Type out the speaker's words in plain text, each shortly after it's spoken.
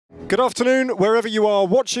Good afternoon, wherever you are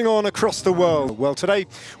watching on across the world. Well, today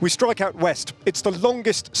we strike out west. It's the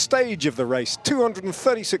longest stage of the race,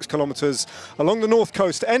 236 kilometers along the north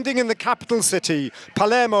coast, ending in the capital city,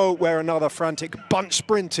 Palermo, where another frantic bunch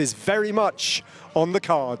sprint is very much on the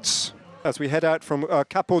cards. As we head out from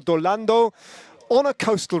Capodolando on a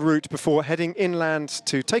coastal route before heading inland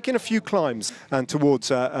to take in a few climbs and towards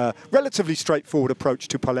a relatively straightforward approach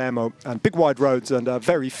to Palermo and big wide roads and a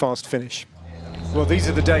very fast finish. Well, these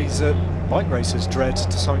are the days that bike racers dread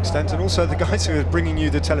to some extent, and also the guys who are bringing you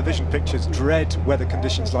the television pictures dread weather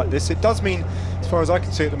conditions like this. It does mean, as far as I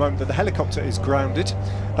can see at the moment, that the helicopter is grounded.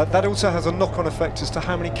 That also has a knock-on effect as to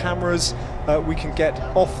how many cameras we can get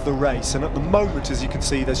off the race. And at the moment, as you can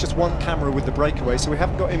see, there's just one camera with the breakaway, so we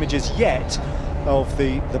haven't got images yet of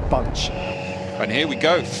the bunch. And here we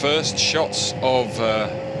go, first shots of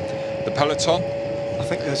the peloton. I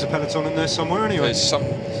think there's a peloton in there somewhere anyway. There's some,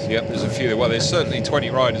 yep, there's a few. Well, there's certainly 20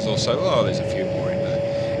 riders or so. Oh, there's a few more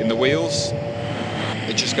in the wheels.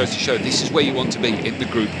 It just goes to show this is where you want to be, in the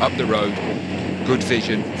group, up the road, good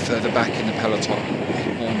vision, further back in the peloton, a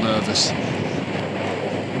bit more nervous.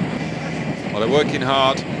 Well, they're working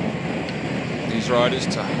hard, these riders,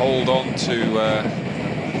 to hold on to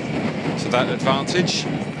that advantage.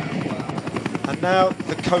 And now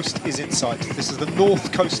the coast is in sight. This is the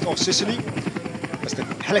north coast of Sicily. As the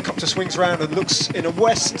helicopter swings around and looks in a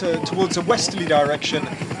west towards a westerly direction,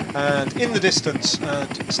 and in the distance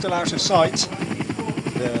and still out of sight,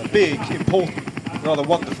 the big, important, rather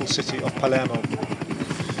wonderful city of Palermo.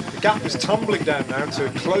 The gap is tumbling down now to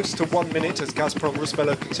close to 1 minute as Gazprom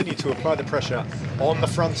Rusvello continue to apply the pressure on the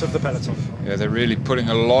front of the peloton. Yeah, they're really putting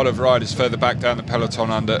a lot of riders further back down the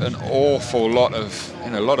peloton under an awful lot of,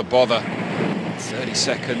 a lot of bother. 30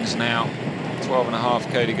 seconds now,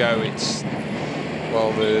 12.5k to go. It's,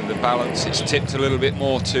 well, the balance, it's tipped a little bit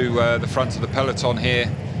more to the front of the peloton here.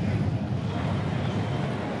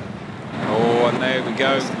 Oh, and there we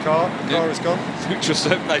go. There's the car is gone. Just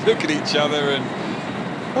they look at each other and,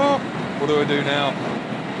 oh, what do I do now?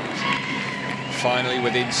 Finally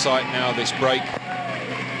within sight now, this break.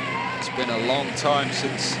 It's been a long time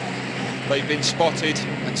since they've been spotted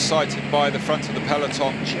and sighted by the front of the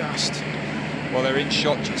peloton, just, well, they're in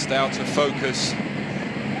shot, just out of focus.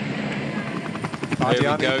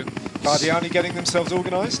 There we go. Bardiani getting themselves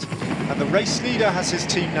organised, and the race leader has his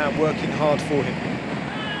team now working hard for him.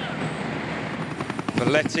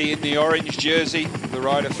 Valetti in the orange jersey, the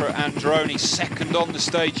rider for Androni, second on the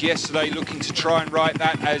stage yesterday, looking to try and right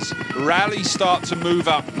that as rallies start to move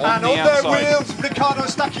up on the outside. And on their wheels, Riccardo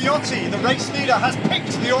Stacchiotti, the race leader, has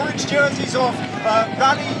picked the orange jerseys of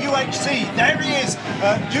Rally UHC. There he is,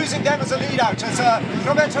 using them as a lead out, as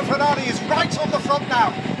Roberto Ferrari is right on the front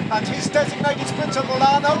now. And his designated sprinter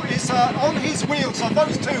Milano is on his wheel, so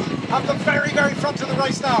those two have the very, very front of the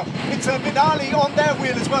race now. It's Minali on their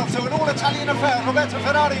wheel as well, so an all-Italian affair. Roberto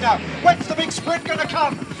Ferrari now. When's the big sprint going to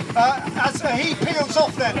come? As he peels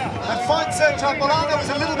off then and finds that Milano is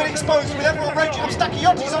a little bit exposed with everyone raging up.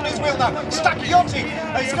 Stacchiotti's on his wheel now. Stacchiotti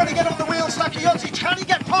is going to get on the wheel. Stacchiotti, can he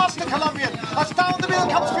get past the Colombian? As down the wheel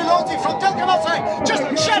comes Filozzi from Del Canotte, just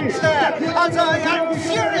jumps there. And I'm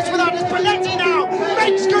furious with that. It's Belletti now.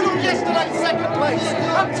 Makes good on yesterday's second place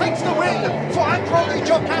and takes the win for Androni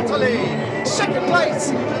Giocattoli. Second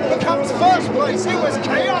place becomes first place. It was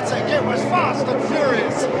chaotic, it was fast and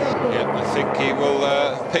furious. Yeah, I think he will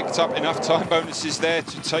picked up enough time bonuses there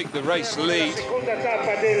to take the race lead. Well,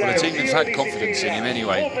 the team have had confidence in him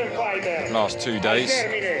anyway the last 2 days.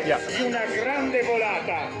 Yeah.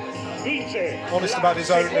 Honest about his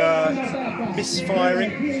own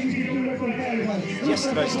misfiring.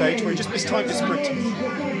 Yesterday's stage where he just mistimed his sprint.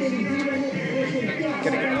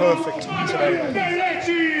 Getting it perfect today.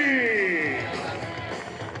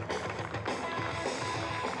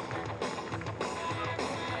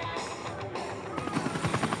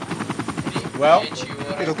 Well,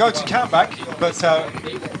 it'll go to countback, but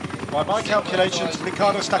by my calculations,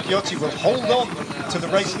 Riccardo Stacchiotti will hold on to the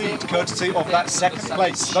race lead courtesy of that second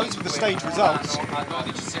place. Those were the stage results.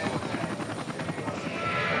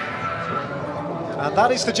 And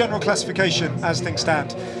that is the general classification as things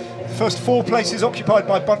stand. The first 4 places occupied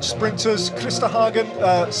by bunch sprinters. Christer Hagen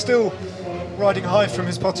still riding high from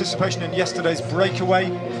his participation in yesterday's breakaway.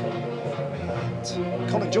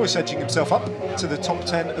 And Colin Joyce edging himself up to the top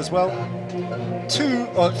 10 as well.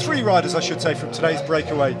 3 riders, I should say, from today's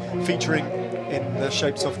breakaway, featuring in the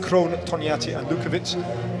shapes of Krohn, Toniati and Lukovic in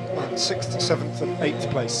 6th, 7th and 8th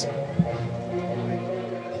place.